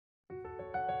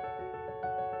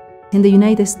In the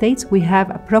United States, we have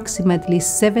approximately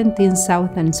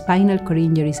 17,000 spinal cord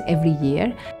injuries every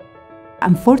year.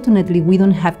 Unfortunately, we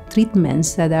don't have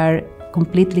treatments that are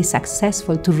completely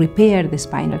successful to repair the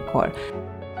spinal cord.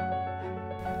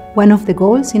 One of the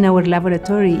goals in our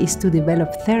laboratory is to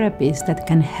develop therapies that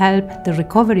can help the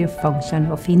recovery of function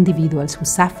of individuals who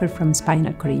suffer from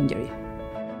spinal cord injury.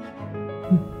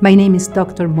 My name is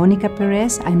Dr. Monica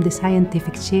Perez. I'm the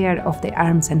scientific chair of the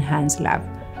Arms and Hands Lab.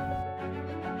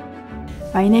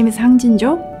 My name is Hangjin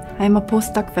Jo. I'm a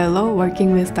postdoc fellow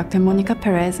working with Dr. Monica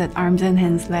Perez at Arms and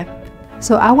Hands Lab.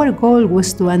 So our goal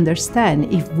was to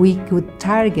understand if we could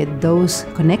target those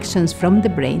connections from the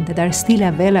brain that are still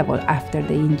available after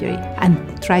the injury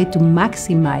and try to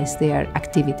maximize their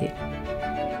activity.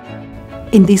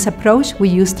 In this approach, we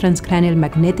use transcranial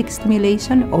magnetic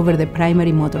stimulation over the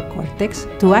primary motor cortex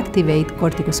to activate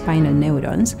corticospinal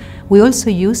neurons. We also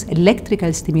use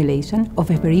electrical stimulation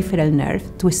of a peripheral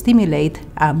nerve to stimulate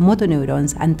motor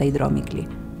neurons antidromically.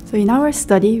 So in our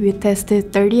study, we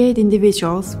tested 38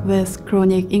 individuals with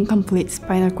chronic incomplete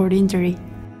spinal cord injury.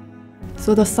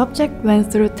 So the subject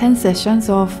went through 10 sessions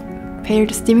of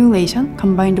paired stimulation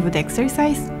combined with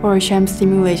exercise or sham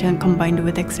stimulation combined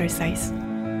with exercise.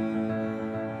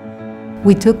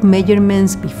 We took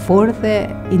measurements before the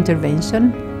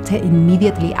intervention,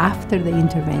 immediately after the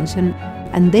intervention,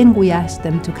 and then we asked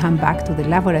them to come back to the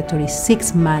laboratory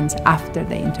 6 months after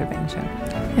the intervention.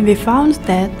 And we found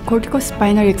that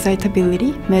corticospinal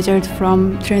excitability measured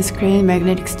from transcranial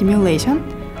magnetic stimulation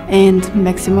and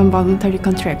maximum voluntary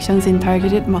contractions in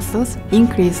targeted muscles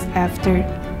increased after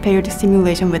paired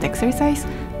stimulation with exercise,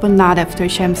 but not after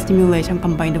sham stimulation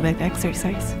combined with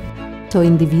exercise. So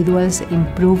individuals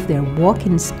improve their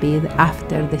walking speed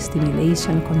after the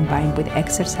stimulation combined with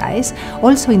exercise.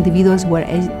 Also, individuals were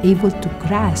able to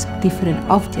grasp different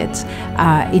objects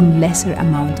in lesser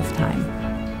amount of time.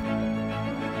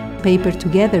 Paper,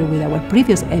 together with our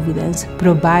previous evidence,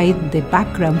 provide the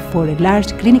background for a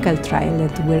large clinical trial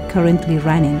that we're currently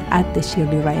running at the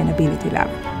Shirley Ryan AbilityLab.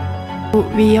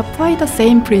 We apply the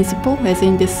same principle as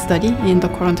in this study in the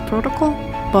current protocol,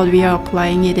 but we are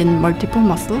applying it in multiple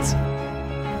muscles.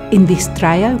 In this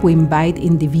trial, we invite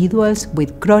individuals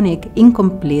with chronic,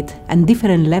 incomplete, and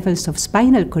different levels of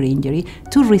spinal cord injury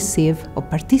to receive or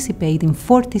participate in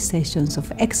 40 sessions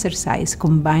of exercise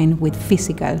combined with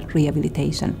physical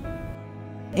rehabilitation.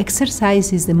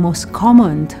 Exercise is the most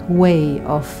common way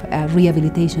of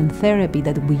rehabilitation therapy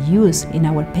that we use in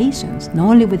our patients,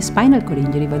 not only with spinal cord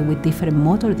injury, but with different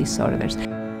motor disorders.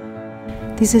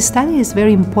 This study is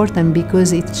very important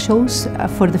because it shows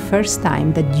for the first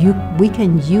time that we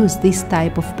can use this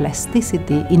type of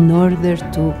plasticity in order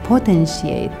to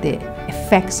potentiate the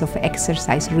effects of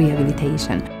exercise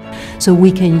rehabilitation. So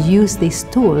we can use this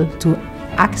tool to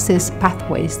access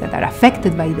pathways that are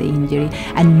affected by the injury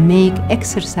and make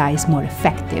exercise more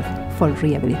effective for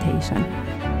rehabilitation.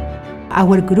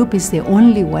 Our group is the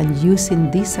only one using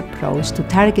this approach to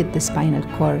target the spinal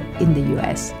cord in the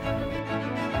US.